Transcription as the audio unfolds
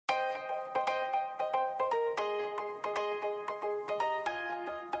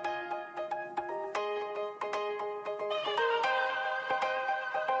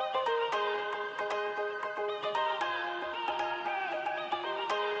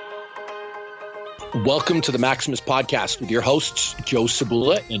Welcome to the Maximus podcast with your hosts, Joe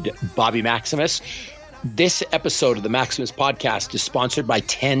Sabula and Bobby Maximus. This episode of the Maximus podcast is sponsored by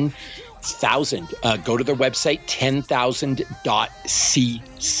 10,000. Go to their website,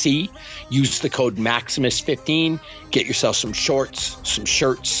 10,000.cc. Use the code Maximus15. Get yourself some shorts, some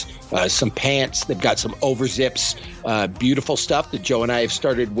shirts, some pants. They've got some overzips, beautiful stuff that Joe and I have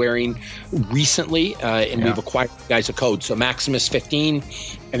started wearing recently, and we've acquired guys a code. So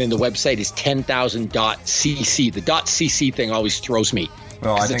Maximus15, and then the website is 10,000.cc. The .cc thing always throws me.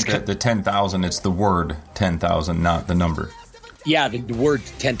 Well, I think that the 10,000, it's the word 10,000, not the number. Yeah, the word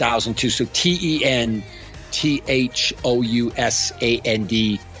 10,000 too. So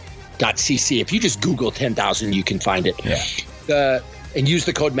TENTHOUSAND.cc. If you just Google 10,000, you can find it. Yeah. And use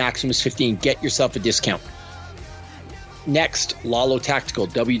the code Maximus15. Get yourself a discount. Next, Lalo Tactical,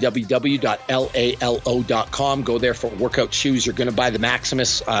 www.lalo.com. Go there for workout shoes. You're going to buy the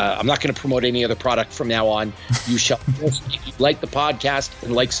Maximus. I'm not going to promote any other product from now on. You shall. If you like the podcast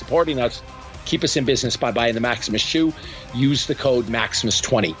and like supporting us, keep us in business by buying the Maximus shoe. Use the code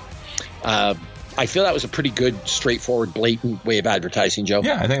Maximus20. I feel that was a pretty good, straightforward, blatant way of advertising, Joe.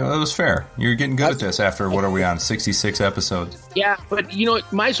 Yeah, I think that was fair. You're getting good at this after, what are we on, 66 episodes? Yeah, but you know, it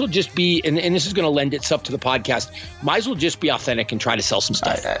might as well just be, and this is going to lend itself to the podcast, might as well just be authentic and try to sell some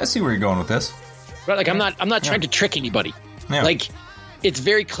stuff. I see where you're going with this. Right, like I'm not trying to trick anybody. Yeah. Like, it's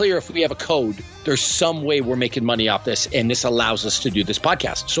very clear if we have a code, there's some way we're making money off this, and this allows us to do this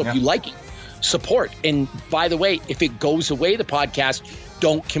podcast. So if you like it, support. And by the way, if it goes away, the podcast,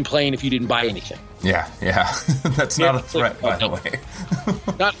 don't complain if you didn't buy anything. Yeah. That's not a threat, by the way.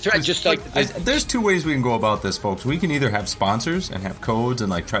 Not a threat, just like... There's two ways we can go about this, folks. We can either have sponsors and have codes and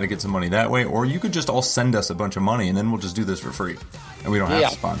like try to get some money that way, or you could just all send us a bunch of money and then we'll just do this for free. And we don't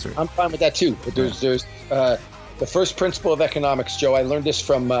have to sponsor. I'm fine with that too. But there's the first principle of economics, Joe. I learned this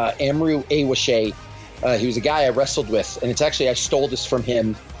from Amru Awashe. He was a guy I wrestled with, and it's actually, I stole this from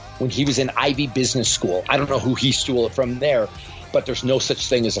him when he was in Ivy Business School. I don't know who he stole it from there, but there's no such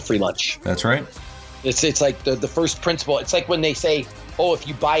thing as a free lunch. That's right. It's like the first principle. It's like when they say, oh, if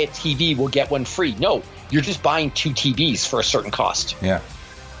you buy a TV, we'll get one free. No, you're just buying two TVs for a certain cost. Yeah.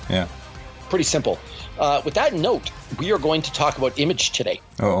 Pretty simple. With that note, we are going to talk about image today.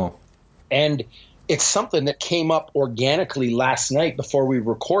 Uh-oh. And it's something that came up organically last night before we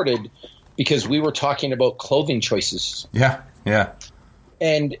recorded because we were talking about clothing choices. Yeah.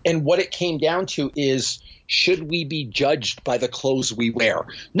 And what it came down to is, should we be judged by the clothes we wear?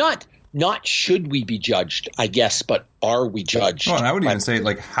 Not should we be judged, I guess, but are we judged? Well, and I would even say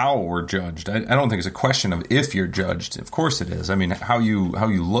like how we're judged. I don't think it's a question of if you're judged. Of course it is. I mean, how you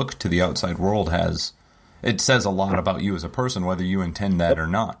look to the outside world says a lot about you as a person, whether you intend that or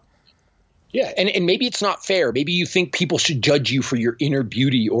not. Yeah, and maybe it's not fair. Maybe you think people should judge you for your inner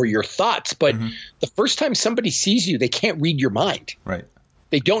beauty or your thoughts, but the first time somebody sees you, they can't read your mind. Right.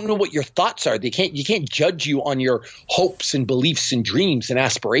 They don't know what your thoughts are. You can't judge you on your hopes and beliefs and dreams and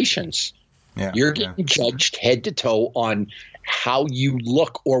aspirations. Yeah, You're getting judged head to toe on how you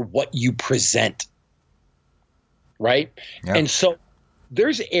look or what you present. Right? Yeah. And so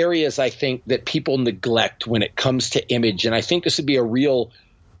there's areas I think that people neglect when it comes to image. And I think this would be a real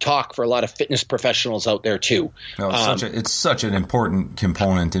talk for a lot of fitness professionals out there too. No, it's such an important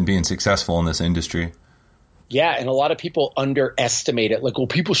component in being successful in this industry. Yeah, and a lot of people underestimate it. Like, well,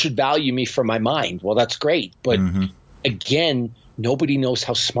 people should value me for my mind. Well, that's great. But again, nobody knows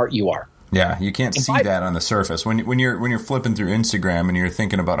how smart you are. Yeah, you can't see that on the surface. When you're flipping through Instagram and you're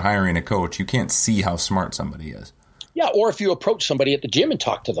thinking about hiring a coach, you can't see how smart somebody is. Yeah, or if you approach somebody at the gym and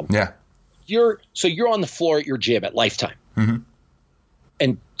talk to them. Yeah. You're on the floor at your gym at Lifetime. And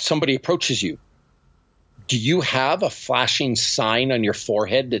somebody approaches you. Do you have a flashing sign on your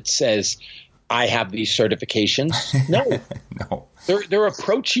forehead that says, I have these certifications? No. No. They're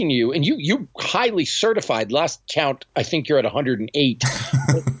approaching you, and you're highly certified. Last count, I think you're at 108.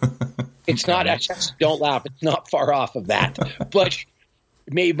 It's not – don't laugh. It's not far off of that. But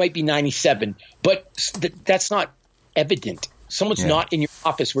it might be 97. But that's not evident. Someone's not in your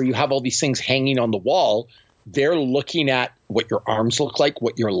office where you have all these things hanging on the wall. They're looking at what your arms look like,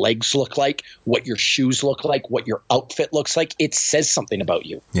 what your legs look like, what your shoes look like, what your outfit looks like. It says something about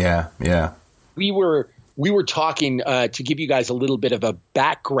you. Yeah. We were talking to give you guys a little bit of a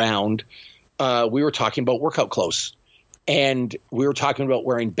background. We were talking about workout clothes, and we were talking about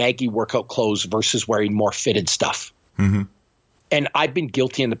wearing baggy workout clothes versus wearing more fitted stuff. And I've been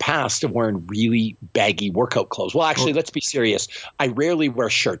guilty in the past of wearing really baggy workout clothes. Well, actually, let's be serious. I rarely wear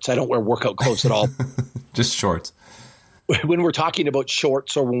shirts. I don't wear workout clothes at all. Just shorts. when we're talking about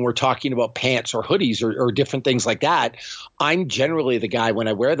shorts or when we're talking about pants or hoodies or different things like that, I'm generally the guy when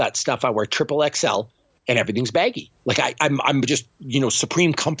I wear that stuff, I wear triple XL and everything's baggy. Like I'm just,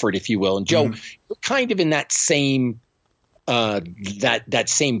 supreme comfort, if you will. And Joe, you're kind of in that same that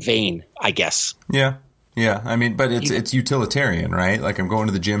same vein, I guess. Yeah. Yeah. I mean, but it's utilitarian, right? Like I'm going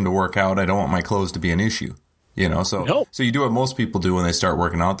to the gym to work out. I don't want my clothes to be an issue, so you do what most people do when they start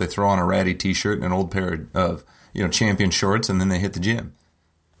working out. They throw on a ratty t-shirt and an old pair of, champion shorts, and then they hit the gym.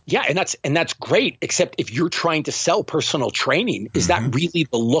 Yeah. And that's great. Except if you're trying to sell personal training, is that really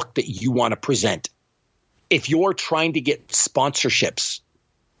the look that you want to present? If you're trying to get sponsorships,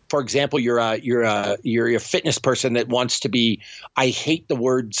 for example, you're a fitness person that wants to be, I hate the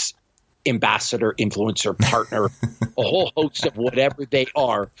words ambassador, influencer, partner, a whole host of whatever they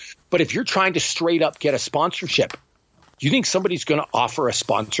are. But if you're trying to straight up get a sponsorship, do you think somebody's going to offer a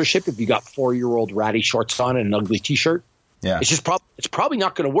sponsorship if you got 4-year-old ratty shorts on and an ugly t-shirt? Yeah. It's probably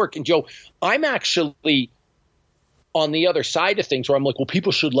not going to work. And Joe, I'm actually on the other side of things where I'm like, well,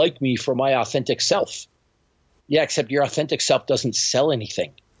 people should like me for my authentic self. Yeah, except your authentic self doesn't sell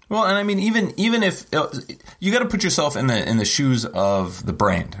anything. Well, and I mean, even if you got to put yourself in the shoes of the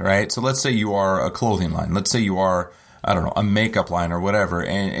brand, right? So let's say you are a clothing line. Let's say you are, I don't know, a makeup line or whatever,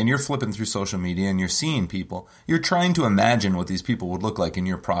 and you're flipping through social media and you're seeing people. You're trying to imagine what these people would look like in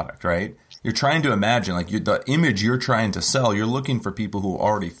your product, right? You're trying to imagine, like the image you're trying to sell, you're looking for people who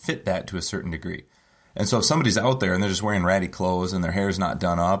already fit that to a certain degree. And so if somebody's out there and they're just wearing ratty clothes and their hair's not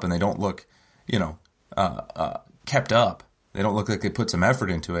done up and they don't look, kept up, they don't look like they put some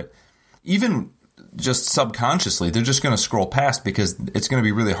effort into it, even just subconsciously, they're just going to scroll past because it's going to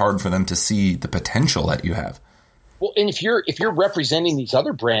be really hard for them to see the potential that you have. Well, and if you're representing these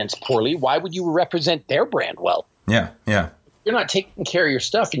other brands poorly, why would you represent their brand well? Yeah. If you're not taking care of your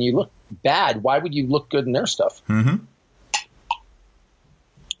stuff and you look bad, why would you look good in their stuff? Mm-hmm.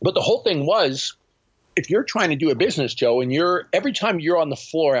 But the whole thing was, if you're trying to do a business, Joe, and every time you're on the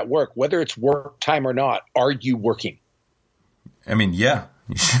floor at work, whether it's work time or not, are you working? I mean, yeah.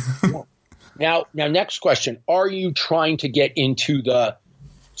 Now, next question. Are you trying to get into the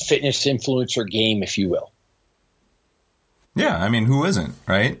fitness influencer game, if you will? Yeah, I mean, who isn't,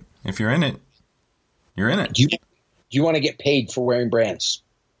 right? If you're in it, you're in it. Do you want to get paid for wearing brands?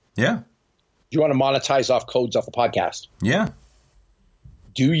 Yeah. Do you want to monetize off codes off a podcast? Yeah.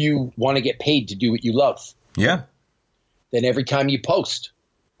 Do you want to get paid to do what you love? Yeah. Then every time you post,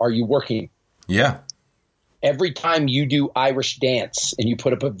 are you working? Yeah. Every time you do Irish dance and you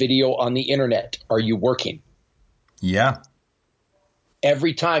put up a video on the internet, are you working? Yeah.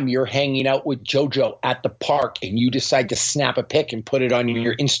 Every time you're hanging out with JoJo at the park and you decide to snap a pic and put it on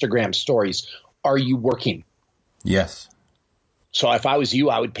your Instagram stories, are you working? Yes. So if I was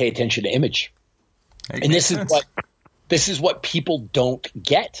you, I would pay attention to image. And this is what people don't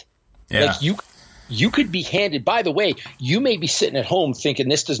get. Yeah. Like you could be handed, by the way, you may be sitting at home thinking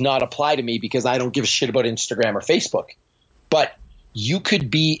this does not apply to me because I don't give a shit about Instagram or Facebook. But you could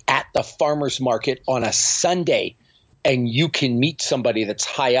be at the farmer's market on a Sunday and you can meet somebody that's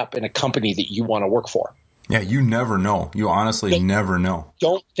high up in a company that you want to work for. Yeah, you never know. You honestly never know.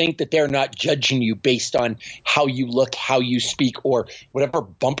 Don't think that they're not judging you based on how you look, how you speak, or whatever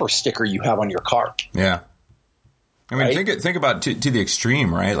bumper sticker you have on your car. Yeah. I mean, right? think about to the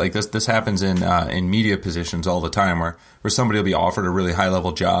extreme, right? Like this happens in media positions all the time where somebody will be offered a really high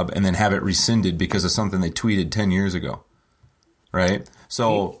level job and then have it rescinded because of something they tweeted 10 years ago, right?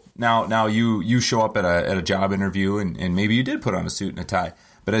 So now you show up at a job interview and maybe you did put on a suit and a tie,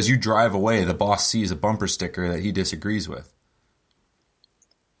 but as you drive away, the boss sees a bumper sticker that he disagrees with.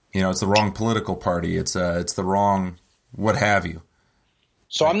 It's the wrong political party. It's the wrong what have you.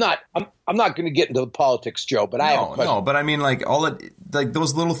 So I'm not going to get into the politics, Joe, but I have a question. No, but I mean, like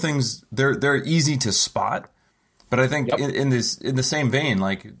those little things, they're easy to spot. But I think in the same vein,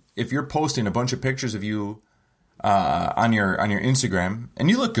 like if you're posting a bunch of pictures of you on your Instagram and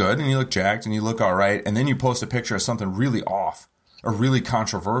you look good and you look jacked and you look all right, and then you post a picture of something really off or really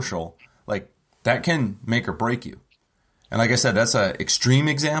controversial, like that can make or break you. And like I said, that's an extreme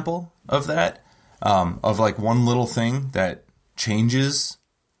example of that, of like one little thing that changes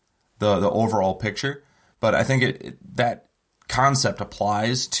the overall picture. But I think that concept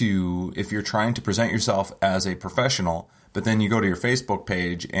applies to if you're trying to present yourself as a professional, but then you go to your Facebook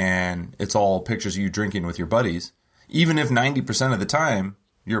page and it's all pictures of you drinking with your buddies. Even if 90% of the time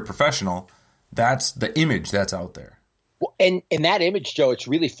you're a professional, that's the image that's out there. Well, and that image, Joe, it's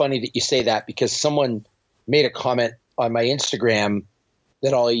really funny that you say that because someone made a comment on my Instagram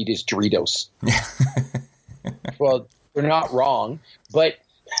that all I eat is Doritos. Well, they're not wrong, but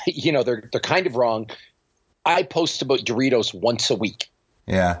they're kind of wrong. I post about Doritos once a week.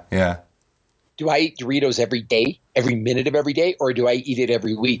 Yeah, yeah. Do I eat Doritos every day, every minute of every day, or do I eat it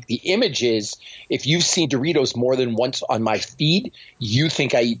every week? The image is, if you've seen Doritos more than once on my feed, you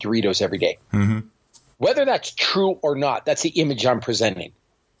think I eat Doritos every day. Mm-hmm. Whether that's true or not, that's the image I'm presenting.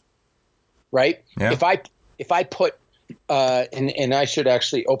 Right? Yeah. If I put and I should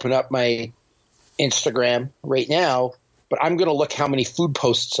actually open up my Instagram right now, but I'm going to look how many food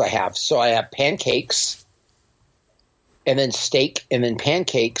posts I have. So I have pancakes, and then steak, and then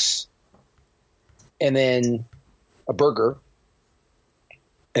pancakes, and then a burger,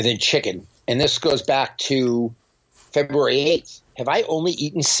 and then chicken. And this goes back to February 8th. Have I only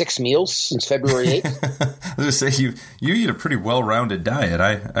eaten 6 meals since February 8th? I was going to say, you eat a pretty well-rounded diet.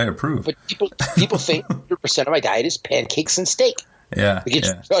 I approve. But people think 100% of my diet is pancakes and steak. Yeah. Like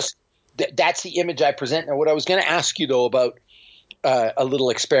it's just that's the image I present. Now, what I was going to ask you, though, about a little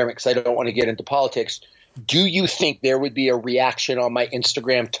experiment, because I don't want to get into politics. Do you think there would be a reaction on my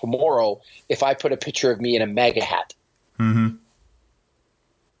Instagram tomorrow if I put a picture of me in a MAGA hat? Mm-hmm.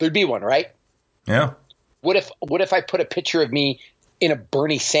 There'd be one, right? Yeah. What if I put a picture of me in a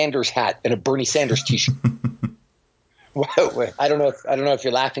Bernie Sanders hat and a Bernie Sanders T-shirt? Well, I don't know if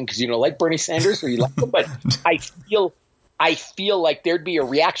you're laughing because you don't like Bernie Sanders or you like him, but I feel like there'd be a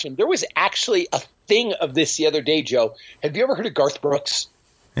reaction. There was actually a thing of this the other day, Joe. Have you ever heard of Garth Brooks?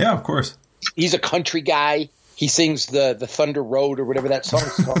 Yeah, of course. He's a country guy. He sings the Thunder Road or whatever that song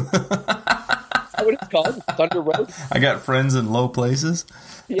is called. Is that what it's called? Thunder Road? I got friends in low places.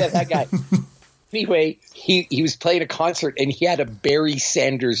 Yeah, that guy. Anyway, he was playing a concert and he had a Barry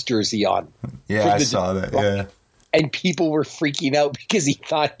Sanders jersey on. Yeah, I saw that. Yeah. And people were freaking out because he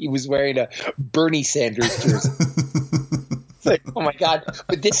thought he was wearing a Bernie Sanders jersey. It's like, oh my God.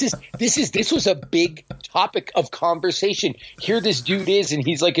 But this was a big topic of conversation. Here this dude is, and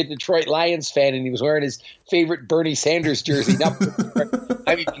he's like a Detroit Lions fan, and he was wearing his favorite Bernie Sanders jersey.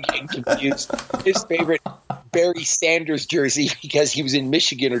 I'm even getting confused. His favorite Barry Sanders jersey because he was in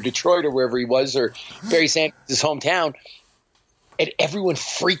Michigan or Detroit or wherever he was, or Barry Sanders' his hometown. And everyone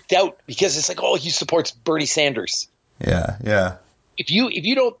freaked out because it's like, oh, he supports Bernie Sanders. Yeah, yeah. If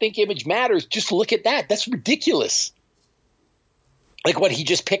you don't think image matters, just look at that. That's ridiculous. Like what, he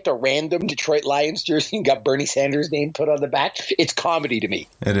just picked a random Detroit Lions jersey and got Bernie Sanders' name put on the back? It's comedy to me.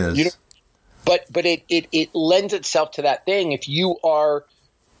 It is. You know? But it lends itself to that thing. If you are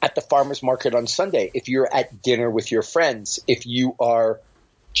at the farmer's market on Sunday, if you're at dinner with your friends, if you are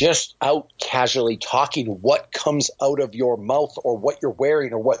just out casually talking, what comes out of your mouth or what you're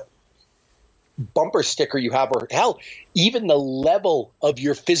wearing or what bumper sticker you have, or hell, even the level of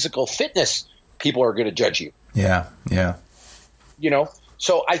your physical fitness, people are going to judge you. Yeah, yeah. You know,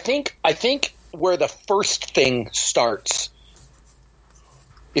 so I think where the first thing starts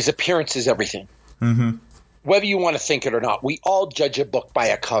is appearance is everything. Mm-hmm. Whether you want to think it or not, we all judge a book by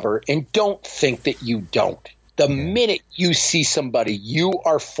a cover, and don't think that you don't. The minute you see somebody, you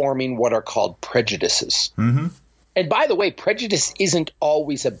are forming what are called prejudices. Mm-hmm. And by the way, prejudice isn't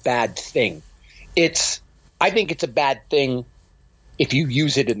always a bad thing. I think it's a bad thing if you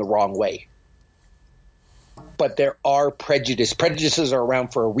use it in the wrong way. But there are prejudices. Prejudices are around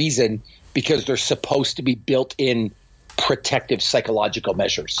for a reason because they're supposed to be built in protective psychological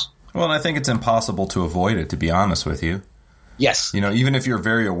measures. Well, and I think it's impossible to avoid it, to be honest with you. Yes. You know, even if you're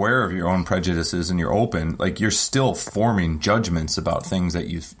very aware of your own prejudices and you're open, like you're still forming judgments about things that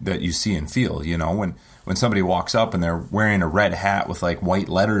you see and feel. You know, when somebody walks up and they're wearing a red hat with like white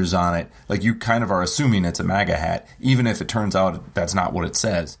letters on it, like you kind of are assuming it's a MAGA hat, even if it turns out that's not what it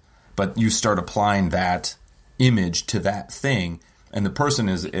says. But you start applying that image to that thing, and the person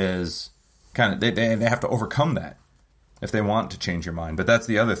is kind of they have to overcome that if they want to change your mind. But that's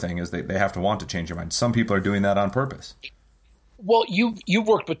the other thing, is they have to want to change your mind. Some people are doing that on purpose. Well, you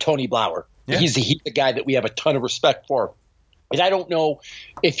worked with Tony Blauer. Yeah. He's the guy that we have a ton of respect for. And I don't know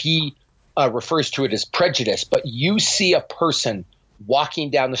if he refers to it as prejudice, but you see a person walking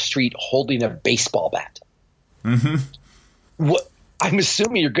down the street holding a baseball bat. Mm-hmm. I'm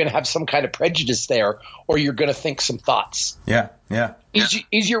assuming you're going to have some kind of prejudice there, or you're going to think some thoughts. Yeah, yeah.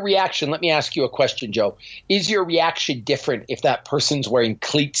 Is your reaction, let me ask you a question, Joe. Is your reaction different if that person's wearing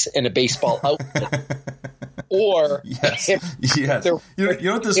cleats and a baseball outfit? Or yes. You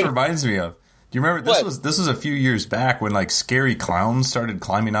know what this reminds me of? Do you remember this was a few years back when like scary clowns started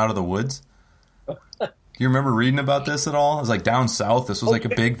climbing out of the woods? Do you remember reading about this at all? It was like down south. This was like a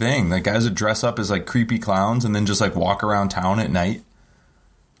big thing. Like guys would dress up as like creepy clowns and then just like walk around town at night.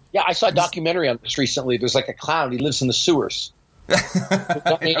 Yeah, I saw a documentary on this recently. There's like a clown. He lives in the sewers.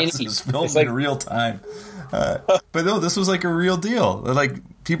 It was filmed in real time. But no, this was like a real deal. Like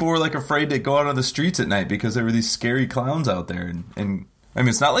people were like afraid to go out on the streets at night because there were these scary clowns out there. And I mean,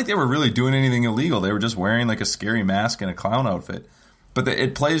 it's not like they were really doing anything illegal. They were just wearing like a scary mask and a clown outfit. But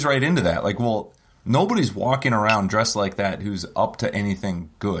it plays right into that. Like, well, nobody's walking around dressed like that who's up to anything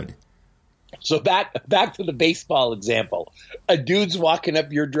good. So back to the baseball example. A dude's walking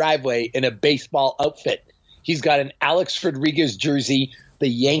up your driveway in a baseball outfit. He's got an Alex Rodriguez jersey, the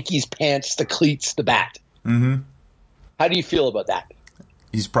Yankees pants, the cleats, the bat. Mm-hmm. How do you feel about that?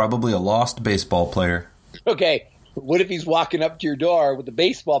 He's probably a lost baseball player. Okay, what if he's walking up to your door with a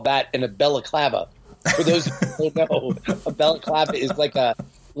baseball bat and a balaclava? For those who don't know, a balaclava is like a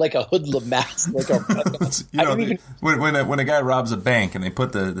hoodlum mask. When a guy robs a bank and they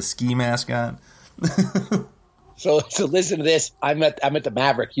put the ski mask on. So listen to this. I'm at the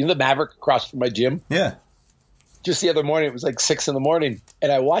Maverick. You know the Maverick across from my gym? Yeah. Just the other morning, it was like 6 a.m,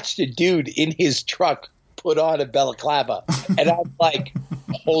 and I watched a dude in his truck put on a balaclava, and I'm like,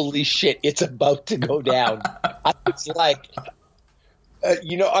 holy shit, it's about to go down. I was like,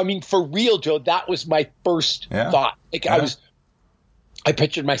 for real, Joe, that was my first thought. Like I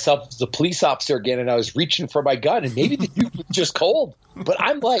pictured myself as a police officer again, and I was reaching for my gun, and maybe the dude was just cold. But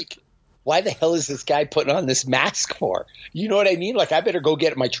I'm like, why the hell is this guy putting on this mask for? You know what I mean? Like, I better go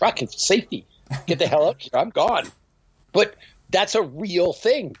get in my truck and safety. Get the hell out here. I'm gone. But that's a real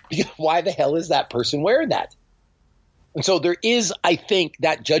thing. Why the hell is that person wearing that? And so there is, I think,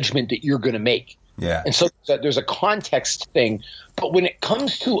 that judgment that you're going to make. Yeah. And so there's a context thing. But when it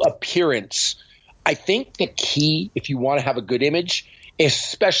comes to appearance, I think the key, if you want to have a good image,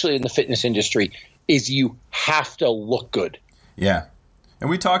 especially in the fitness industry, is you have to look good. Yeah. And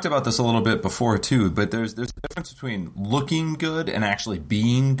we talked about this a little bit before too, but there's a difference between looking good and actually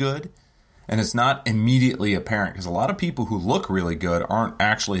being good. And it's not immediately apparent because a lot of people who look really good aren't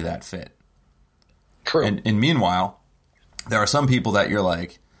actually that fit. True. And meanwhile, there are some people that you're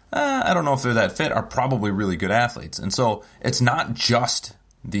like, I don't know if they're that fit, are probably really good athletes. And so it's not just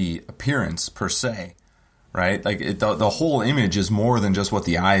the appearance per se, right? Like the whole image is more than just what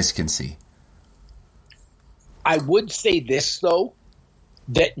the eyes can see. I would say this, though,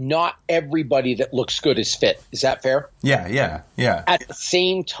 that not everybody that looks good is fit. Is that fair? Yeah. At the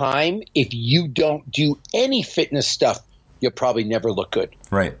same time, if you don't do any fitness stuff, you'll probably never look good.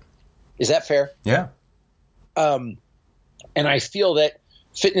 Right. Is that fair? Yeah. And I feel that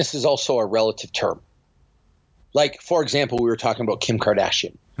fitness is also a relative term. Like, for example, we were talking about Kim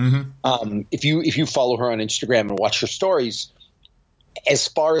Kardashian. Mm-hmm. If you follow her on Instagram and watch her stories, as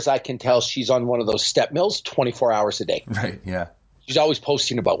far as I can tell, she's on one of those step mills 24 hours a day. Right, yeah. She's always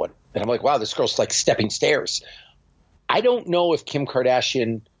posting about one. And I'm like, wow, this girl's like stepping stairs. I don't know if Kim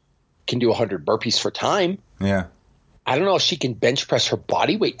Kardashian can do 100 burpees for time. Yeah. I don't know if she can bench press her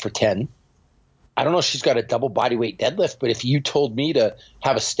body weight for 10. I don't know if she's got a double body weight deadlift, but if you told me to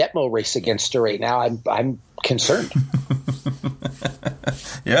have a step mill race against her right now, I'm concerned.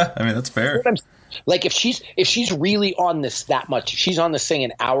 Yeah, I mean, that's fair. Like if she's really on this that much, if she's on this thing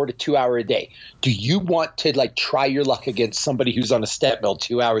an hour to 2 hour a day, do you want to like try your luck against somebody who's on a step mill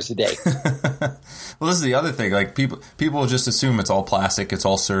 2 hours a day? Well, this is the other thing. Like people just assume it's all plastic, it's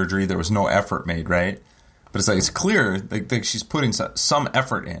all surgery. There was no effort made, right? But it's like it's clear like she's putting some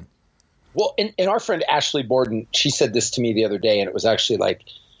effort in. Well, and our friend Ashley Borden, she said this to me the other day, and it was actually like,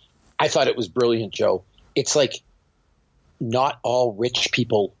 I thought it was brilliant, Joe. It's like not all rich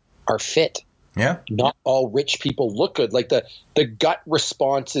people are fit. Yeah. Not all rich people look good. Like the gut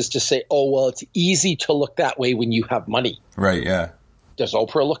response is to say, oh, well, it's easy to look that way when you have money. Right, yeah. Does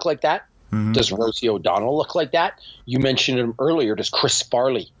Oprah look like that? Mm-hmm. Does Rosie O'Donnell look like that? You mentioned him earlier. Does Chris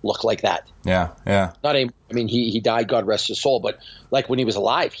Farley look like that? Yeah. He died, God rest his soul, but like when he was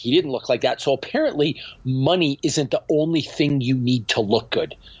alive, he didn't look like that. So apparently money isn't the only thing you need to look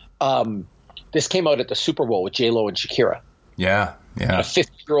good. This came out at the Super Bowl with J-Lo and Shakira. Yeah. A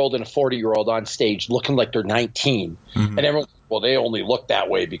 50-year-old and a 40-year-old on stage looking like they're 19. Mm-hmm. And everyone's, well, they only look that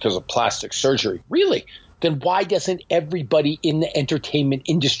way because of plastic surgery. Really? Then why doesn't everybody in the entertainment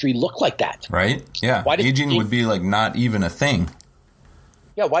industry look like that? Right? Yeah. Aging would be like not even a thing.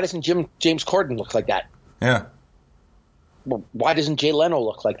 Yeah. Why doesn't James Corden look like that? Yeah. Well, why doesn't Jay Leno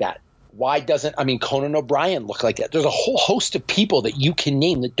look like that? Why doesn't Conan O'Brien look like that? There's a whole host of people that you can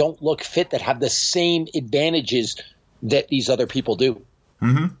name that don't look fit that have the same advantages that these other people do.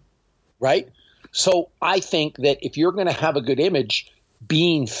 Mm-hmm. Right? So I think that if you're going to have a good image,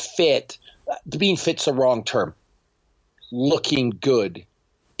 being fit's the wrong term. Looking good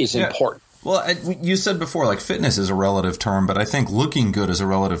is important. Well, you said before, like fitness is a relative term, but I think looking good is a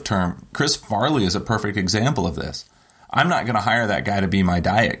relative term. Chris Farley is a perfect example of this. I'm not going to hire that guy to be my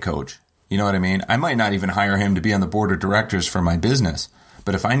diet coach. You know what I mean? I might not even hire him to be on the board of directors for my business.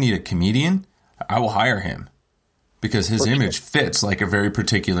 But if I need a comedian, I will hire him because his image fits like a very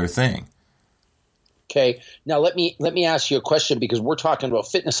particular thing. Okay. Now let me ask you a question, because we're talking about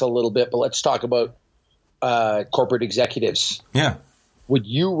fitness a little bit, but let's talk about corporate executives. Yeah. Would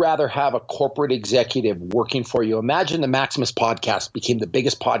you rather have a corporate executive working for you? Imagine the Maximus podcast became the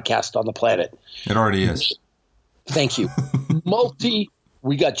biggest podcast on the planet. It already is. Thank you.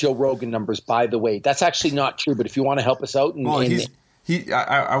 We got Joe Rogan numbers, by the way. That's actually not true, but if you want to help us out.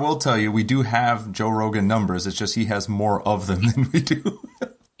 I will tell you, we do have Joe Rogan numbers. It's just he has more of them than we do.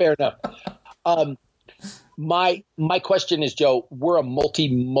 Fair enough. My question is, Joe, we're a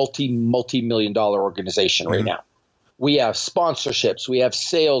multi-million dollar organization right now. We have sponsorships, we have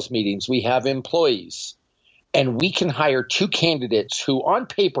sales meetings, we have employees, and we can hire two candidates who on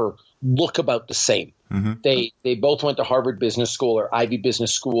paper look about the same. Mm-hmm. They both went to Harvard Business School or Ivy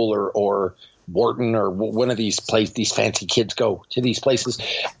Business School or Wharton or one of these places. These fancy kids go to these places,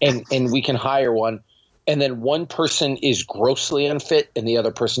 and we can hire one. And then one person is grossly unfit and the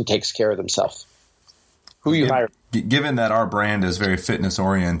other person takes care of themselves. Who you hire? Given that our brand is very fitness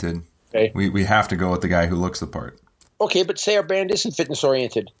oriented, okay, we have to go with the guy who looks the part. Okay, but say our brand isn't fitness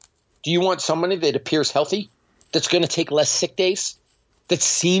oriented. Do you want somebody that appears healthy, that's going to take less sick days, that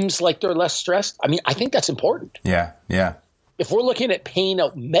seems like they're less stressed? I mean, I think that's important. Yeah. If we're looking at paying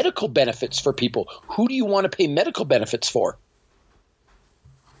out medical benefits for people, who do you want to pay medical benefits for?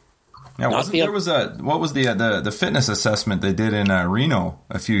 Now, what was the fitness assessment they did in Reno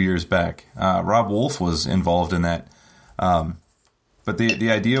a few years back? Rob Wolf was involved in that. But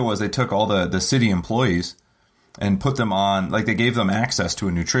the idea was they took all the city employees and put them on, like they gave them access to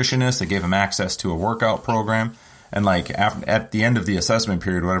a nutritionist, they gave them access to a workout program, and like at the end of the assessment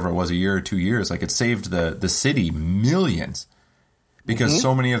period, whatever it was, a year or 2 years, like it saved the city millions because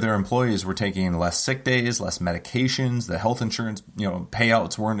so many of their employees were taking less sick days, less medications, the health insurance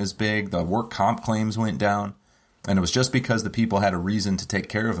payouts weren't as big, the work comp claims went down, and it was just because the people had a reason to take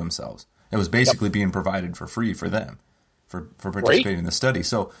care of themselves. It was basically being provided for free for them. For participating in the study.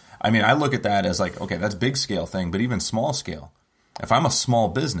 So, I mean, I look at that as like, okay, that's big scale thing, but even small scale. If I'm a small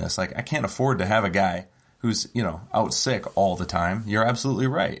business, like I can't afford to have a guy who's, out sick all the time. You're absolutely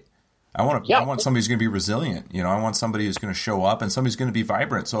right. I want somebody who's going to be resilient. I want somebody who's going to show up and somebody's going to be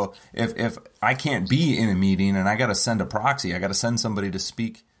vibrant. So if I can't be in a meeting and I got to send a proxy, I got to send somebody to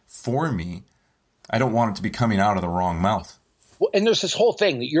speak for me, I don't want it to be coming out of the wrong mouth. Well, and there's this whole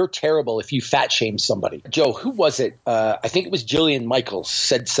thing that you're terrible if you fat shame somebody. Joe, who was it? I think it was Jillian Michaels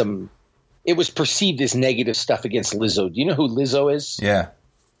said it was perceived as negative stuff against Lizzo. Do you know who Lizzo is? Yeah.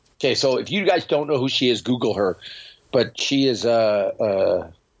 Okay, so if you guys don't know who she is, Google her. But she is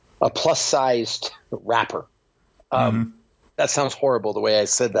a plus-sized rapper. That sounds horrible the way I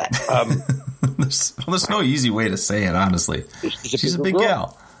said that. There's no easy way to say it, honestly. She's a big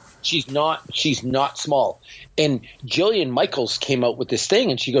gal. She's not small. And Jillian Michaels came out with this thing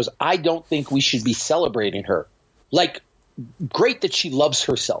and she goes, I don't think we should be celebrating her. Like, great that she loves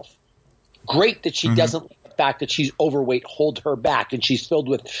herself. Great that she doesn't let the fact that she's overweight hold her back and she's filled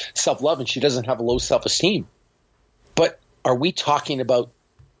with self-love and she doesn't have a low self-esteem. But are we even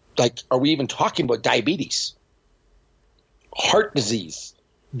talking about diabetes, heart disease,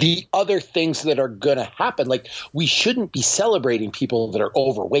 the other things that are going to happen? Like, we shouldn't be celebrating people that are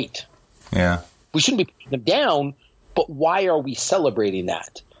overweight. Yeah. We shouldn't be putting them down, but why are we celebrating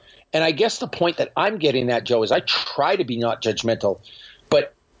that? And I guess the point that I'm getting at, Joe, is I try to be not judgmental,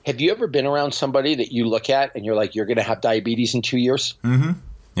 but have you ever been around somebody that you look at and you're like, you're going to have diabetes in 2 years? Mm-hmm.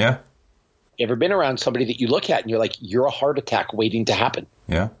 Yeah. You ever been around somebody that you look at and you're like, you're a heart attack waiting to happen?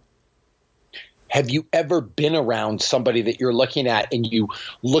 Yeah. Have you ever been around somebody that you're looking at and you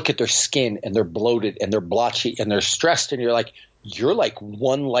look at their skin and they're bloated and they're blotchy and they're stressed and you're like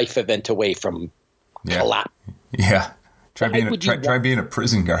one life event away from collapse? Yeah. Try being a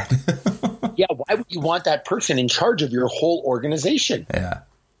prison guard. Yeah. Why would you want that person in charge of your whole organization? Yeah.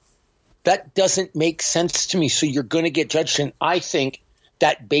 That doesn't make sense to me. So you're going to get judged. And I think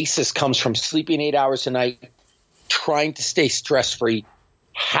that basis comes from sleeping 8 hours a night, trying to stay stress-free,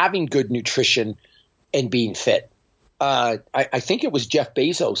 having good nutrition, and being fit. I think it was Jeff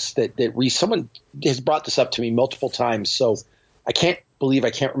Bezos that someone has brought this up to me multiple times. So I can't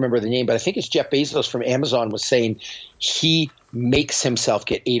remember the name, but I think it's Jeff Bezos from Amazon was saying he makes himself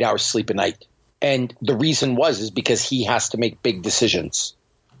get 8 hours sleep a night. And the reason is because he has to make big decisions.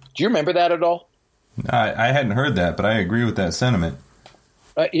 Do you remember that at all? I hadn't heard that, but I agree with that sentiment.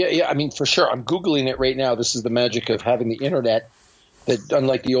 Yeah. I mean, for sure. I'm Googling it right now. This is the magic of having the internet. That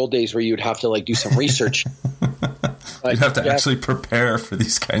unlike the old days where you'd have to do some research. You'd have to actually prepare for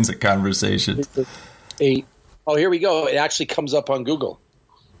these kinds of conversations. Oh, here we go. It actually comes up on Google.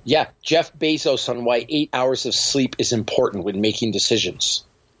 Yeah, Jeff Bezos on why 8 hours of sleep is important when making decisions.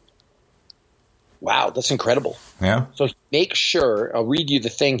 Wow, that's incredible. Yeah. So make sure, I'll read you the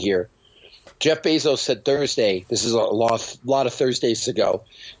thing here. Jeff Bezos said Thursday, this is a lot of Thursdays ago,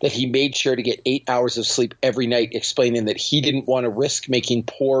 that he made sure to get 8 hours of sleep every night, explaining that he didn't want to risk making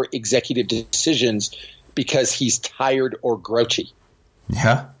poor executive decisions because he's tired or grouchy.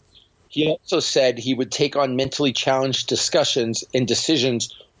 Yeah. He also said he would take on mentally challenged discussions and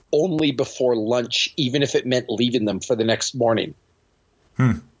decisions only before lunch, even if it meant leaving them for the next morning.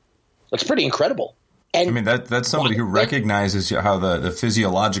 That's pretty incredible. And I mean, that's somebody who recognizes how the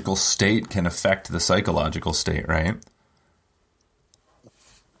physiological state can affect the psychological state, right?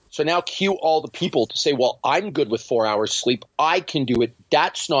 So now cue all the people to say, well, I'm good with 4 hours sleep. I can do it.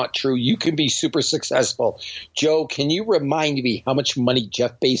 That's not true. You can be super successful. Joe, can you remind me how much money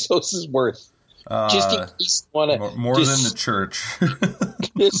Jeff Bezos is worth? Just in case you want to more than the church.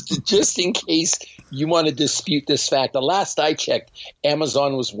 just in case you want to dispute this fact. The last I checked,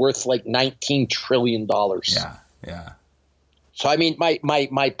 Amazon was worth like $19 trillion. Yeah. So I mean,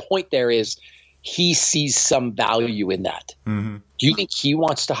 my point there is he sees some value in that. Mm-hmm. Do you think he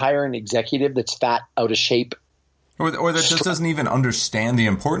wants to hire an executive that's fat, out of shape? Or that just doesn't even understand the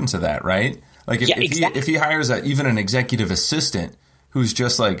importance of that, right? Like if he hires even an executive assistant who's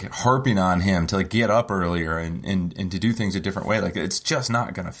just like harping on him to like get up earlier and to do things a different way, like it's just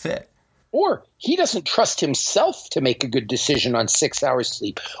not going to fit. Or he doesn't trust himself to make a good decision on 6 hours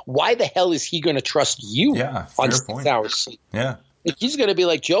sleep. Why the hell is he going to trust you on 6 hours sleep? Yeah. Like he's going to be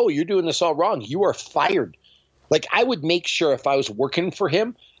like, Joe, you're doing this all wrong. You are fired. Like I would make sure if I was working for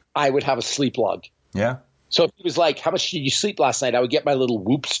him, I would have a sleep log. Yeah. So if he was like, how much did you sleep last night? I would get my little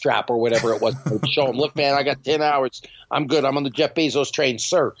Whoop strap or whatever it was. I would show him, look, man, I got 10 hours. I'm good. I'm on the Jeff Bezos train,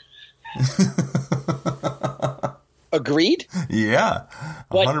 sir. Agreed? Yeah,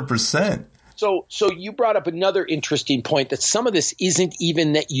 100%. So you brought up another interesting point that some of this isn't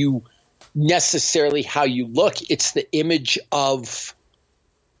even that you necessarily how you look. It's the image of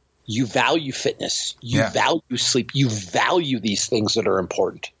you value fitness. You value sleep. You value these things that are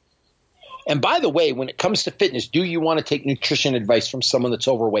important. And by the way, when it comes to fitness, do you want to take nutrition advice from someone that's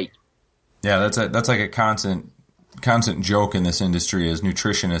overweight? Yeah, that's like a constant joke in this industry is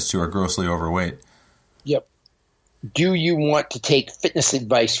nutritionists who are grossly overweight. Yep. Do you want to take fitness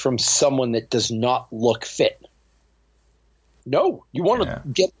advice from someone that does not look fit? No, you want to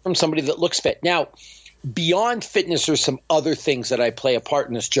get it from somebody that looks fit. Now, beyond fitness, there's some other things that I play a part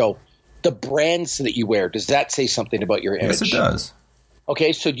in this, Joe. The brands that you wear, does that say something about your image? Yes, it does.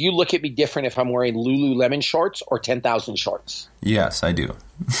 Okay, so do you look at me different if I'm wearing Lululemon shorts or 10,000 shorts? Yes, I do.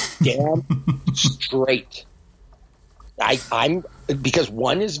 Damn straight. I'm because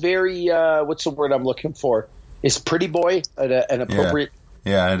one is very what's the word I'm looking for? Is pretty boy an appropriate?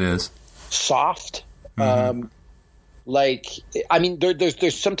 Yeah, it is. Soft. Mm-hmm. Like I mean,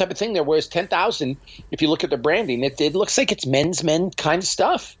 there's some type of thing there. Whereas 10,000, if you look at the branding, it looks like it's men kind of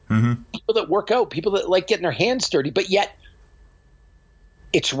stuff. Mm-hmm. People that work out, people that like getting their hands dirty, but yet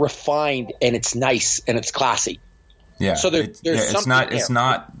it's refined and it's nice and it's classy. Yeah. So there's it's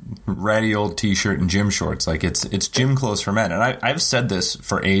not ratty old t-shirt and gym shorts. Like it's gym clothes for men. And I've said this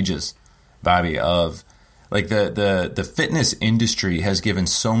for ages, Bobby, of like the fitness industry has given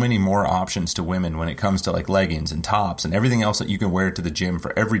so many more options to women when it comes to like leggings and tops and everything else that you can wear to the gym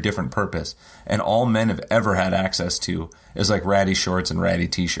for every different purpose. And all men have ever had access to is like ratty shorts and ratty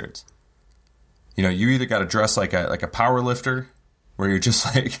t-shirts. You know, you either got to dress like a power lifter where you're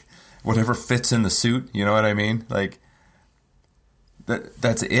just like whatever fits in the suit. You know what I mean? Like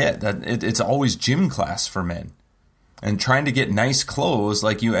that's it. It's always gym class for men. And trying to get nice clothes,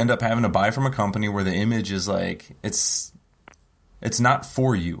 like you end up having to buy from a company where the image is like it's not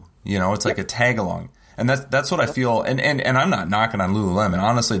for you. You know, it's like a tag along. And that's what I feel. And I'm not knocking on Lululemon.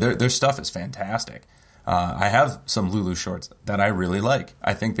 Honestly, their stuff is fantastic. I have some Lulu shorts that I really like.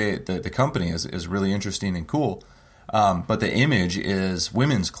 I think the company is really interesting and cool. But the image is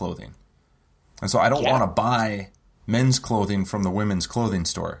women's clothing. And so I don't want to buy men's clothing from the women's clothing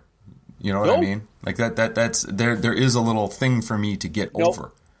store. You know what I mean? Like that's there is a little thing for me to get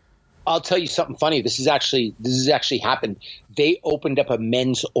over. I'll tell you something funny. This has actually happened. They opened up a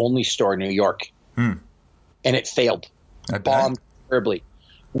men's only store in New York. And it failed. Bombed terribly.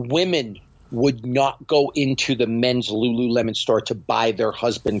 Women would not go into the men's Lululemon store to buy their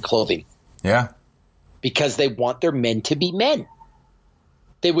husband clothing. Yeah. Because they want their men to be men.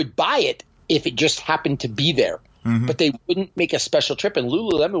 They would buy it if it just happened to be there. Mm-hmm. But they wouldn't make a special trip. And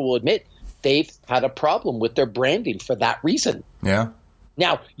Lululemon will admit they've had a problem with their branding for that reason. Yeah.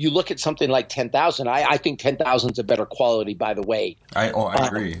 Now, you look at something like 10,000. I think 10,000 is a better quality, by the way. I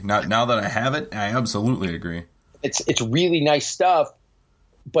agree. Now that I have it, I absolutely agree. It's really nice stuff,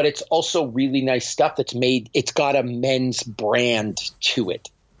 but it's also really nice stuff that's made. It's got a men's brand to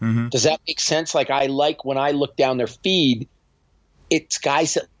it. Mm-hmm. Does that make sense? Like, I like when I look down their feed, it's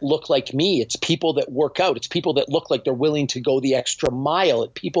guys that look like me. It's people that work out. It's people that look like they're willing to go the extra mile.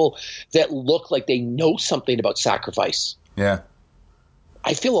 It's people that look like they know something about sacrifice. Yeah.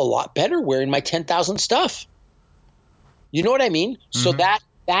 I feel a lot better wearing my 10,000 stuff. You know what I mean? Mm-hmm. So that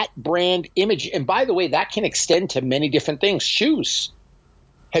brand image, and by the way, that can extend to many different things. Shoes.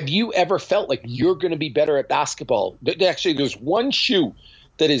 Have you ever felt like you're going to be better at basketball? Actually, there's one shoe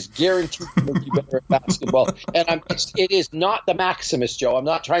that is guaranteed to make you better at basketball, and it is not the Maximus, Joe. I'm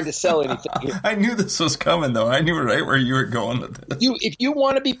not trying to sell anything here. I knew this was coming, though. I knew right where you were going with this. If you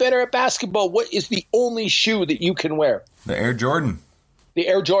want to be better at basketball, what is the only shoe that you can wear? The Air Jordan. The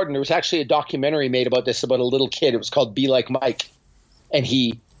Air Jordan. There was actually a documentary made about this, about a little kid. It was called Be Like Mike. And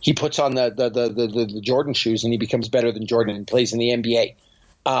he puts on the Jordan shoes and he becomes better than Jordan and plays in the NBA.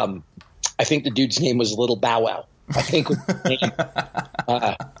 I think the dude's name was Little Bow Wow. I think was his name.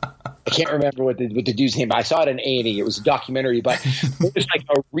 I can't remember what the dude's name, but I saw it in A&E. It was a documentary, but it was like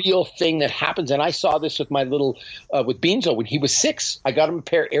a real thing that happens. And I saw this with my little with Beanzo when he was 6. I got him a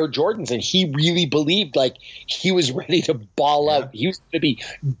pair of Air Jordans, and he really believed like he was ready to ball out. He was going to be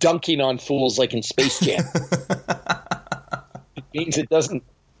dunking on fools like in Space Jam. It means it doesn't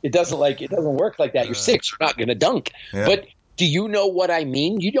work like that. You're 6, you're not going to dunk. Yeah. But do you know what I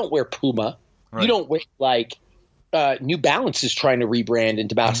mean? You don't wear Puma. Right. You don't wear like New Balance is trying to rebrand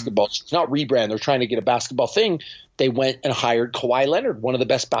into basketball. Mm-hmm. It's not rebrand. They're trying to get a basketball thing. They went and hired Kawhi Leonard, one of the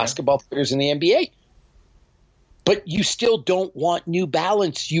best basketball players in the NBA. But you still don't want New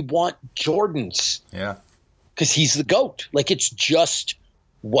Balance. You want Jordans. Yeah. Because he's the GOAT. Like, it's just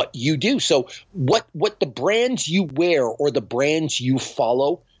what you do. So what the brands you wear or the brands you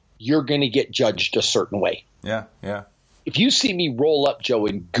follow, you're going to get judged a certain way. Yeah, yeah. If you see me roll up, Joe,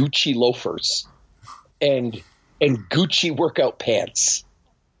 in Gucci loafers and Gucci workout pants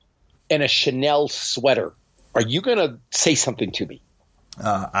and a Chanel sweater, are you going to say something to me?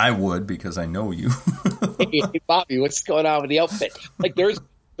 I would, because I know you. Hey, Bobby, what's going on with the outfit? Like,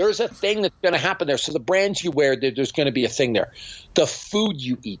 there's a thing that's going to happen there. So the brands you wear, there's going to be a thing there. The food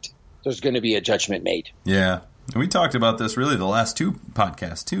you eat, there's going to be a judgment made. Yeah. We talked about this really the last 2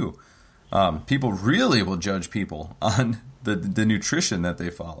 podcasts, too. People really will judge people on the nutrition that they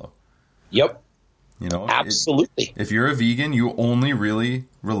follow. Yep. You know, absolutely. If you're a vegan, you only really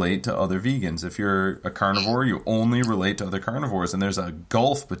relate to other vegans. If you're a carnivore, you only relate to other carnivores, and there's a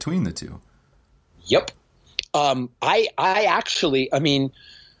gulf between the two. Yep. I actually, I mean,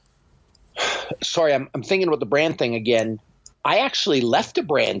 sorry, I'm thinking about the brand thing again. I actually left a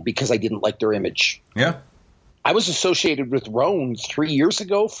brand because I didn't like their image. Yeah. I was associated with Rhone 4 years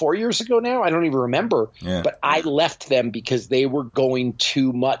ago now. I don't even remember. Yeah. But I left them because they were going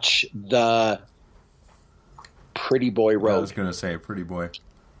too much the pretty boy road. I was going to say pretty boy.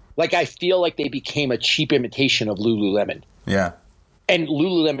 Like, I feel like they became a cheap imitation of Lululemon. Yeah. And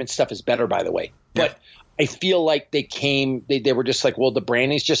Lululemon stuff is better, by the way. Yeah. But I feel like they were just like, well, the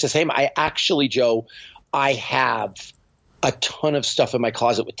branding's just the same. I actually, Joe, I have a ton of stuff in my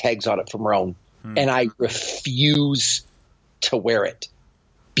closet with tags on it from Rhone. And I refuse to wear it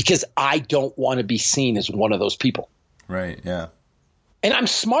because I don't want to be seen as one of those people. Right, yeah. And I'm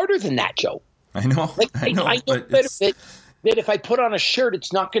smarter than that, Joe. I know. Like, I know that if I put on a shirt,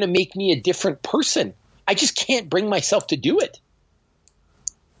 it's not going to make me a different person. I just can't bring myself to do it.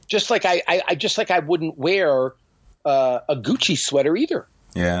 Just like I wouldn't wear a Gucci sweater either.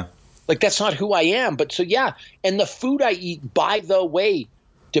 Yeah. Like, that's not who I am. But so, yeah. And the food I eat, by the way,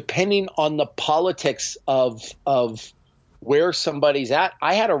 depending on the politics of where somebody's at,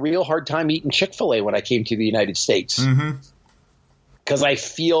 I had a real hard time eating Chick-fil-A when I came to the United States. Because I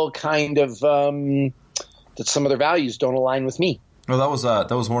feel kind of that some of their values don't align with me. Well,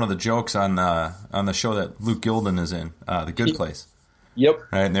 that was one of the jokes on the show that Luke Gilden is in, The Good Place. Yep.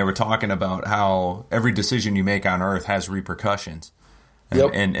 Right? And they were talking about how every decision you make on Earth has repercussions.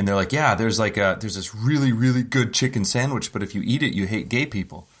 And, and they're like, yeah, there's this really, really good chicken sandwich, but if you eat it, you hate gay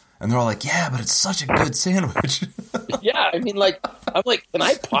people. And they're all like, yeah, but it's such a good sandwich. Yeah, I mean, like, I'm like, can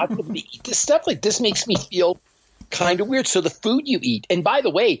I possibly eat this stuff? Like, this makes me feel kind of weird. So the food you eat, and by the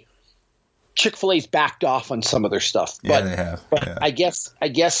way, Chick-fil-A's backed off on some of their stuff. Yeah, they have. But yeah. I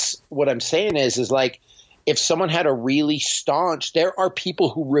guess what I'm saying is like, if someone had a really staunch, there are people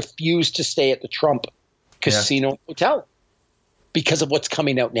who refuse to stay at the Trump Casino Hotel because of what's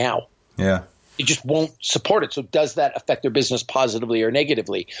coming out now. Yeah. They just won't support it. So does that affect their business positively or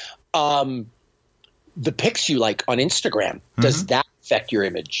negatively? The pics you like on Instagram, does that affect your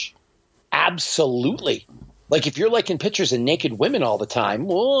image? Absolutely. Like if you're liking pictures of naked women all the time,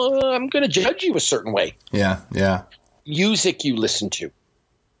 well, I'm going to judge you a certain way. Yeah, yeah. Music you listen to,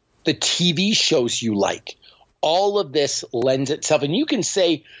 the TV shows you like, all of this lends itself. And you can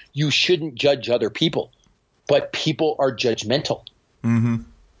say you shouldn't judge other people, but people are judgmental.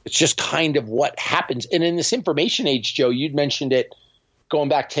 It's just kind of what happens. And in this information age, Joe, you'd mentioned it going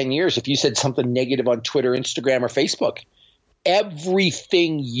back 10 years. If you said something negative on Twitter, Instagram, or Facebook,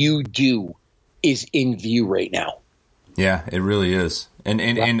 everything you do is in view right now. Yeah, it really is.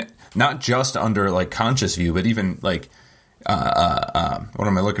 And not just under like conscious view, but even like, what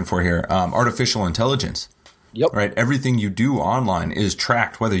am I looking for here? Artificial intelligence. Yep. Right. Everything you do online is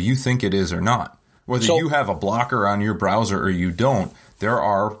tracked, whether you think it is or not. Whether you have a blocker on your browser or you don't, there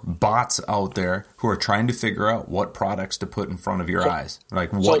are bots out there who are trying to figure out what products to put in front of your eyes,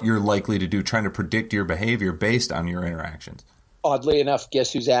 like what you're likely to do, trying to predict your behavior based on your interactions. Oddly enough,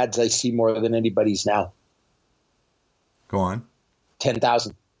 guess whose ads I see more than anybody's now? Go on.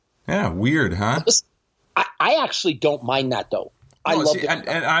 10,000. Yeah, weird, huh? I actually don't mind that, though. I love it. And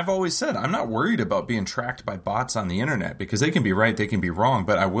I've always said I'm not worried about being tracked by bots on the internet because they can be right, they can be wrong.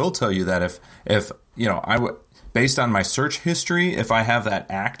 But I will tell you that if you know, based on my search history, if I have that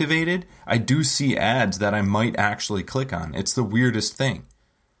activated, I do see ads that I might actually click on. It's the weirdest thing.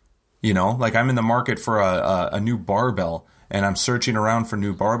 You know, like I'm in the market for a new barbell and I'm searching around for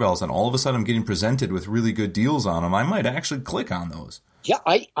new barbells and all of a sudden I'm getting presented with really good deals on them. I might actually click on those. Yeah,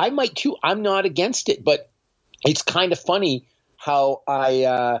 I might too. I'm not against it, but it's kind of funny how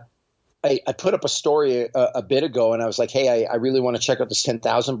I put up a story a bit ago and I was like, hey, I really want to check out this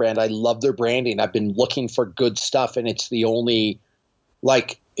 10,000 brand. I love their branding. I've been looking for good stuff and it's the only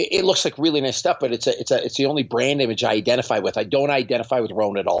like it looks like really nice stuff, but it's the only brand image I identify with. I don't identify with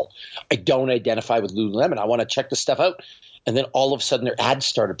Rhone at all. I don't identify with Lululemon. I want to check this stuff out. And then all of a sudden their ads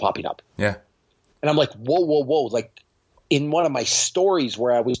started popping up. Yeah. And I'm like, whoa. Like in one of my stories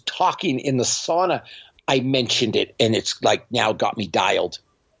where I was talking in the sauna, I mentioned it and it's like now got me dialed.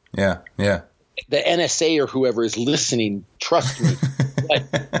 Yeah. Yeah. The NSA or whoever is listening, trust me.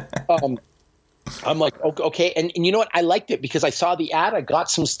 But, I'm like, okay. And you know what? I liked it because I saw the ad. I got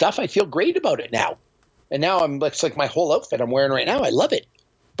some stuff. I feel great about it now. And now it's like my whole outfit I'm wearing right now. I love it.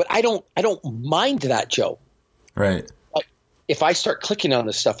 But I don't mind that, Joe. Right. Like, if I start clicking on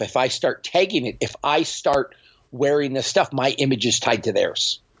this stuff, if I start tagging it, if I start wearing this stuff, my image is tied to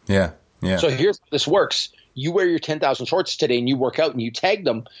theirs. Yeah. Yeah. So here's how this works. You wear your 10,000 shorts today and you work out and you tag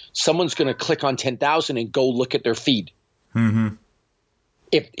them. Someone's going to click on 10,000 and go look at their feed.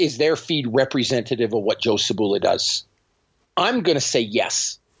 Is their feed representative of what Joe Sabula does? I'm going to say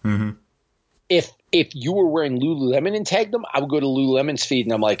yes. If you were wearing Lululemon and tagged them, I would go to Lululemon's feed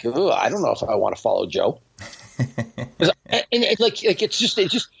and I'm like, I don't know if I want to follow Joe. and it's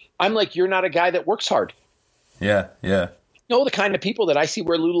just I'm like, you're not a guy that works hard. Yeah. Yeah. You know the kind of people that I see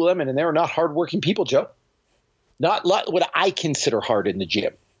wear Lululemon and they're not hardworking people, Joe. Not what I consider hard in the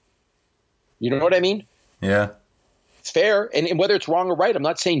gym. You know what I mean? Yeah. It's fair. And whether it's wrong or right, I'm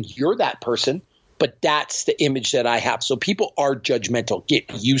not saying you're that person, but that's the image that I have. So people are judgmental.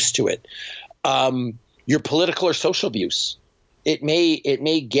 Get used to it. Your political or social views. It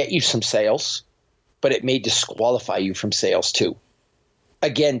may get you some sales, but it may disqualify you from sales too.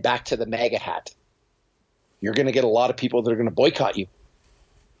 Again, back to the MAGA hat. You're going to get a lot of people that are going to boycott you.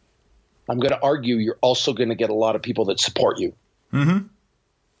 I'm going to argue you're also going to get a lot of people that support you.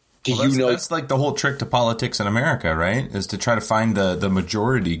 That's like the whole trick to politics in America, right? Is to try to find the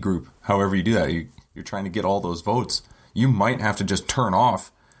majority group. However you do that, you're trying to get all those votes. You might have to just turn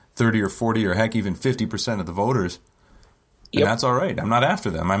off 30 or 40 or heck even 50% of the voters. And that's all right. I'm not after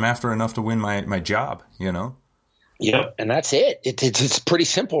them. I'm after enough to win my job, you know? Yep. And that's it. It's pretty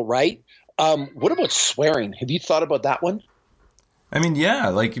simple, right? What about swearing? Have you thought about that one? I mean, yeah,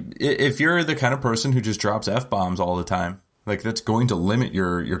 like if you're the kind of person who just drops F-bombs all the time, like that's going to limit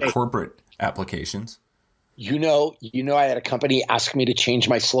your corporate applications. You know, I had a company ask me to change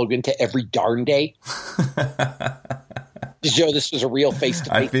my slogan to every darn day. Joe, this was a real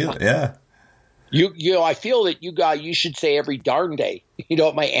face-to-face. I feel it, yeah. I feel that you should say every darn day. You know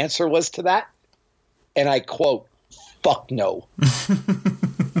what my answer was to that? And I quote, "Fuck no."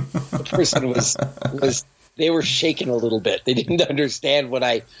 The person was they were shaking a little bit. They didn't understand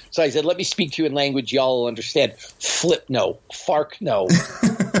so I said, let me speak to you in language y'all will understand. Flip no. Fark no.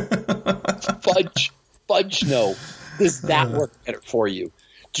 Fudge no. Does that work better for you?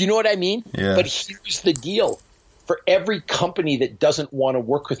 Do you know what I mean? Yeah. But here's the deal. for every company that doesn't want to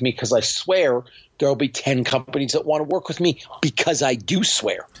work with me because I swear, there'll be 10 companies that want to work with me because I do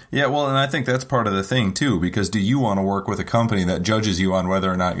swear. Yeah, well, and I think that's part of the thing, too, because do you want to work with a company that judges you on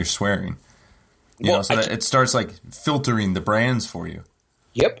whether or not you're swearing? You know, so that it starts like filtering the brands for you.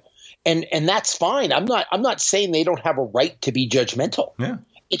 Yep. And that's fine. I'm not saying they don't have a right to be judgmental. Yeah.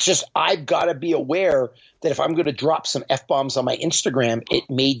 It's just I've got to be aware that if I'm going to drop some F-bombs on my Instagram, it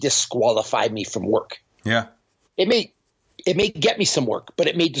may disqualify me from work. Yeah. It may get me some work, but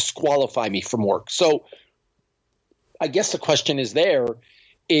it may disqualify me from work. So I guess the question is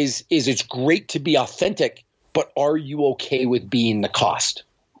it's great to be authentic, but are you okay with being the cost?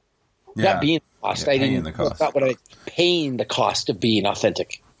 Yeah. Not being the cost. Yeah, paying the cost. Not what I paying the cost of being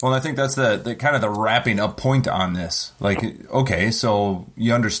authentic. Well, I think that's the kind of the wrapping up point on this. Like, okay, so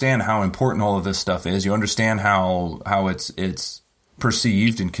you understand how important all of this stuff is. You understand how it's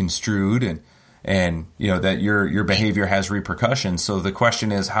perceived and construed, and you know that your behavior has repercussions. So the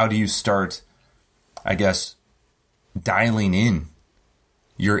question is, how do you start, I guess, dialing in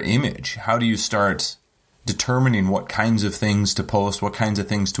your image? How do you start determining what kinds of things to post, what kinds of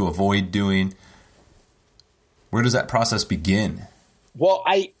things to avoid doing? Where does that process begin? Well,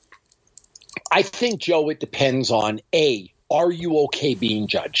 I think, Joe, it depends on are you okay being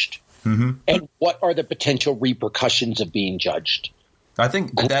judged? Mm-hmm. And what are the potential repercussions of being judged? I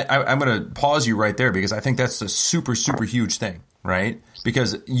think that I'm going to pause you right there because I think that's a super, super huge thing, right?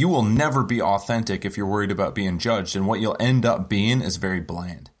 Because you will never be authentic if you're worried about being judged. And what you'll end up being is very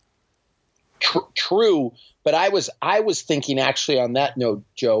bland. True. But I was thinking actually on that note,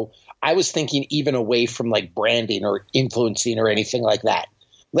 Joe, I was thinking even away from like branding or influencing or anything like that.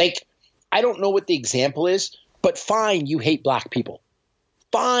 Like, I don't know what the example is, but fine, you hate black people.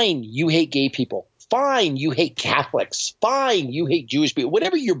 Fine, you hate gay people. Fine, you hate Catholics. Fine, you hate Jewish people.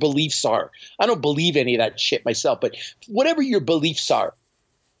 Whatever your beliefs are. I don't believe any of that shit myself, but whatever your beliefs are,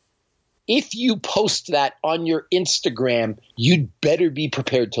 if you post that on your Instagram, you'd better be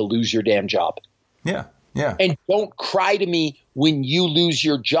prepared to lose your damn job. Yeah. Yeah. And don't cry to me when you lose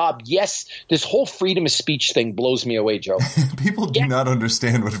your job. Yes, this whole freedom of speech thing blows me away, Joe. People do not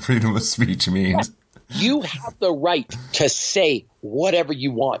understand what freedom of speech means. You have the right to say whatever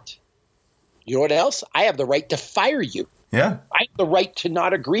you want. You know what else? I have the right to fire you. Yeah. I have the right to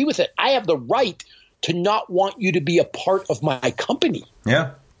not agree with it. I have the right to not want you to be a part of my company.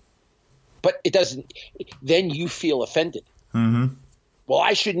 Yeah. But it doesn't – then you feel offended. Mm-hmm. Well,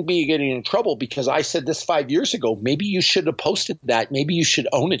 I shouldn't be getting in trouble because I said this 5 years ago. Maybe you should have posted that. Maybe you should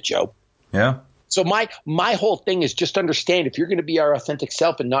own it, Joe. Yeah. So my whole thing is just understand if you're going to be our authentic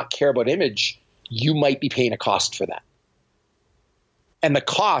self and not care about image, you might be paying a cost for that. And the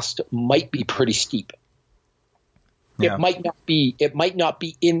cost might be pretty steep. Yeah. It might not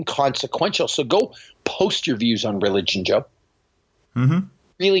be inconsequential. So go post your views on religion, Joe. Mm-hmm.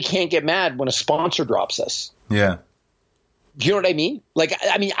 Really can't get mad when a sponsor drops us. Yeah. Do you know what I mean? Like,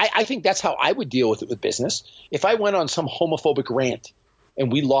 I think that's how I would deal with it with business. If I went on some homophobic rant and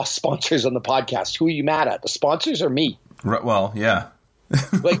we lost sponsors on the podcast, who are you mad at? The sponsors or me? Right, well, yeah.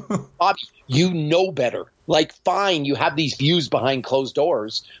 Like, Bobby, you know better. Like, fine, you have these views behind closed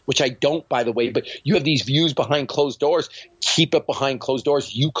doors, which I don't, by the way, but you have these views behind closed doors. Keep it behind closed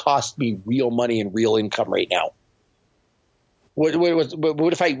doors. You cost me real money and real income right now. What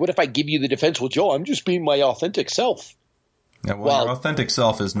if I give you the defense? Well, Joe, I'm just being my authentic self. Yeah, well, your authentic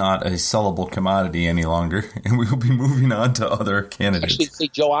self is not a sellable commodity any longer, and we will be moving on to other candidates. Actually, say,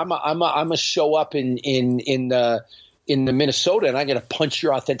 Joe, I'm a show up in the Minnesota, and I'm going to punch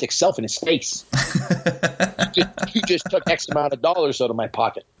your authentic self in his face. you just took X amount of dollars out of my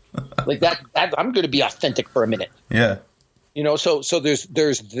pocket, like that. I'm going to be authentic for a minute. Yeah, you know. So there's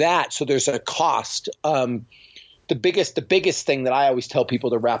that. So there's a cost. The biggest thing that I always tell people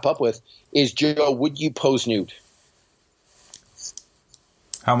to wrap up with is, Joe, would you pose nude?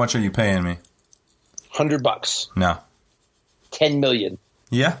 How much are you paying me? $100. No. 10 million.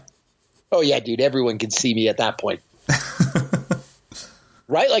 Yeah. Oh yeah, dude. Everyone can see me at that point.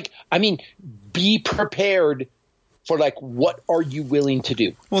 Right? Like, I mean, be prepared for like, what are you willing to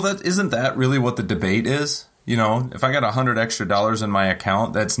do? Well, isn't that really what the debate is? You know, if I got $100 extra in my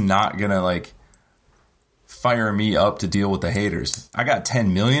account, that's not gonna like fire me up to deal with the haters. I got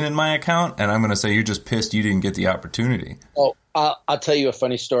 10 million in my account, and I'm gonna say you're just pissed you didn't get the opportunity. Oh. I'll tell you a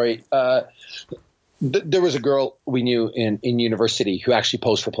funny story. There was a girl we knew in university who actually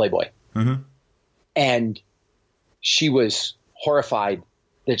posed for Playboy. Mm-hmm. And she was horrified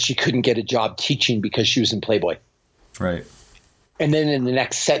that she couldn't get a job teaching because she was in Playboy. Right. And then in the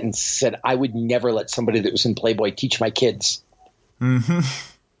next sentence said, I would never let somebody that was in Playboy teach my kids. Mm-hmm.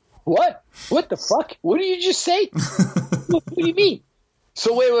 What? What the fuck? What did you just say? What do you mean?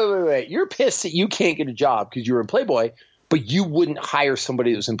 So wait. You're pissed that you can't get a job because you were in Playboy, but you wouldn't hire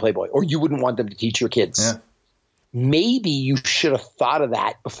somebody that was in Playboy, or you wouldn't want them to teach your kids. Yeah. Maybe you should have thought of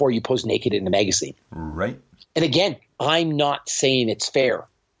that before you post naked in the magazine. Right. And again, I'm not saying it's fair.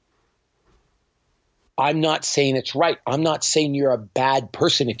 I'm not saying it's right. I'm not saying you're a bad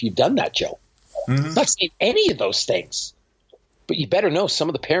person if you've done that, Joe. Mm-hmm. I'm not saying any of those things. But you better know some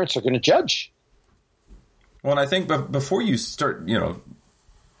of the parents are going to judge. Well, and I think before you start,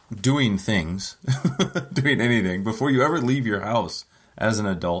 doing things, doing anything, before you ever leave your house as an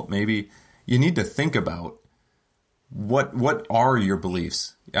adult, maybe you need to think about what are your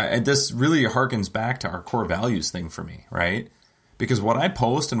beliefs. And this really harkens back to our core values thing for me, right? Because what I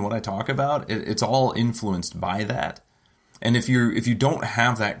post and what I talk about, it's all influenced by that. And if you don't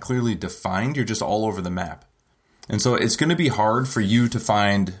have that clearly defined, you're just all over the map. And so it's going to be hard for you to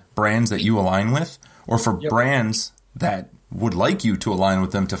find brands that you align with, or for brands that would like you to align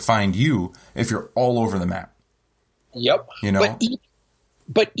with them to find you if you're all over the map. Yep.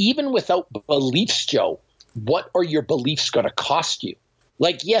 But even without beliefs, Joe, what are your beliefs going to cost you?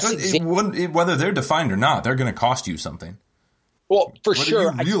 Like, yes, whether they're defined or not, they're going to cost you something. Well, for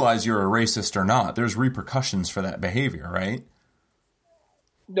sure. Whether you realize you're a racist or not, there's repercussions for that behavior, right?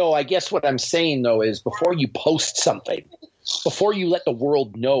 No, I guess what I'm saying, though, is before you post something, before you let the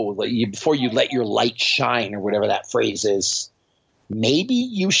world know, before you let your light shine, or whatever that phrase is, maybe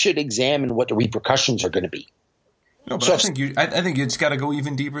you should examine what the repercussions are going to be. No, but I think you just got to go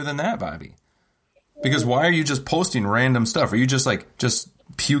even deeper than that, Bobby. Because why are you just posting random stuff? Are you just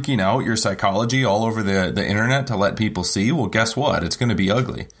puking out your psychology all over the internet to let people see? Well, guess what? It's going to be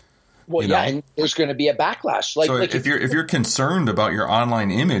ugly. Well, yeah, and there's going to be a backlash. So if you're concerned about your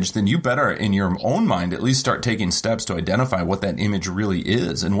online image, then you better, in your own mind, at least start taking steps to identify what that image really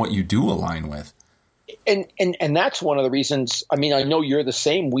is and what you do align with. And that's one of the reasons. I mean, I know you're the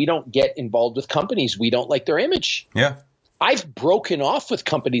same. We don't get involved with companies. We don't like their image. Yeah. I've broken off with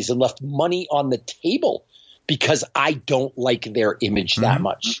companies and left money on the table because I don't like their image that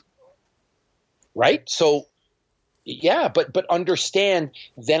much. Right? So, yeah, but understand,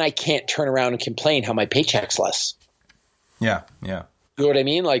 then I can't turn around and complain how my paycheck's less. Yeah. You know what I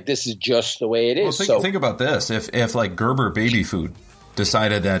mean? Like, this is just the way it is. Well, think about this. If like Gerber Baby Food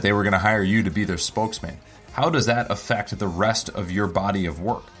decided that they were going to hire you to be their spokesman, how does that affect the rest of your body of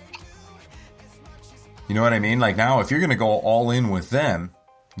work? You know what I mean? Like, now, if you're going to go all in with them,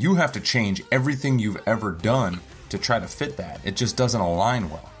 you have to change everything you've ever done to try to fit that. It just doesn't align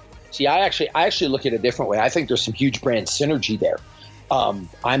well. See, I actually look at it a different way. I think there's some huge brand synergy there. I'm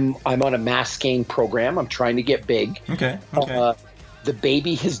on a mass gain program. I'm trying to get big. Okay. The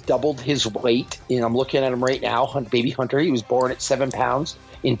baby has doubled his weight, and I'm looking at him right now. Baby Hunter, he was born at 7 pounds.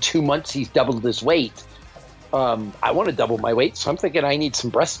 In 2 months, he's doubled his weight. I want to double my weight, so I'm thinking I need some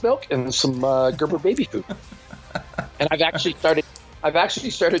breast milk and some Gerber baby food. And I've actually started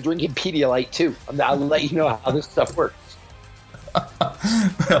drinking Pedialyte too. I'll let you know how this stuff works.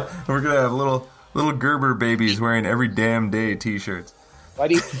 Well, we're gonna have little Gerber babies wearing every damn day T-shirts. I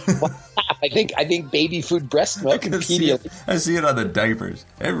think baby food, breast milk, and Pedialyte. I see it on the diapers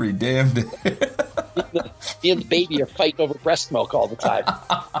every damn day. Me and the baby are fighting over breast milk all the time.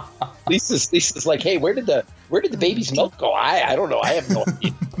 Lisa's like, hey, where did the baby's milk go? I don't know. I have no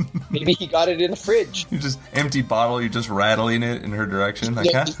idea. Maybe he got it in the fridge. You just empty bottle. You're just rattling it in her direction.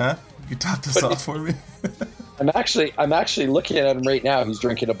 Like, huh? You top this off for me. I'm actually looking at him right now. He's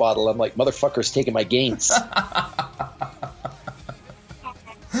drinking a bottle. I'm like, motherfucker's taking my gains.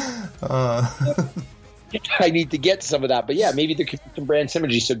 I need to get some of that. But yeah, maybe there could be some brand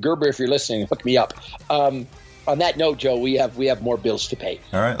synergy. So Gerber, if you're listening, hook me up. On that note, Joe, we have more bills to pay.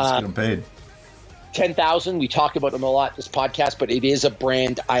 All right, let's get them paid. 10,000. We talk about them a lot this podcast, but it is a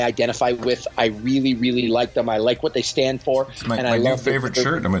brand I identify with. I really, really like them. I like what they stand for. It's my new favorite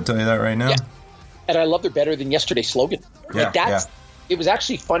shirt. I'm going to tell you that right now. Yeah. And I love their Better Than Yesterday slogan. It was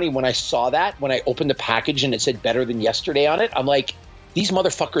actually funny when I saw that, when I opened the package and it said Better Than Yesterday on it. I'm like, these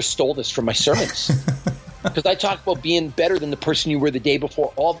motherfuckers stole this from my sermons. Because I talk about being better than the person you were the day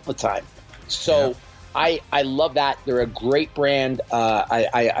before all the time. So I love that. They're a great brand.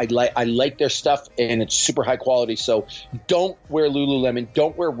 I like their stuff, and it's super high quality. So don't wear Lululemon.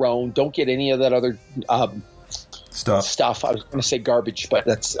 Don't wear Roan. Don't get any of that other stuff. I was going to say garbage, but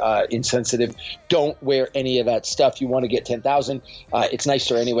that's insensitive. Don't wear any of that stuff. You want to get 10,000. It's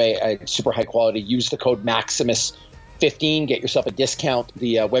nicer anyway. Super high quality. Use the code Maximus 15, get yourself a discount.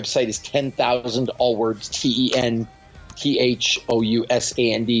 The website is 10,000, all words,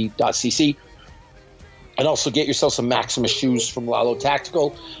 TENTHOUSAND.cc. And also get yourself some Maximus shoes from Lalo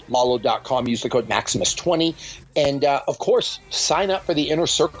Tactical, lalo.com. Use the code Maximus20. And, of course, sign up for the Inner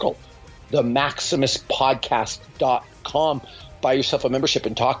Circle, the MaximusPodcast.com. Buy yourself a membership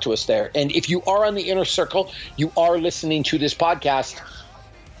and talk to us there. And if you are on the Inner Circle, you are listening to this podcast,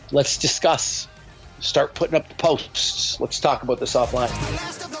 let's discuss. Start putting up the posts. Let's talk about this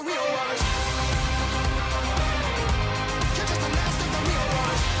offline.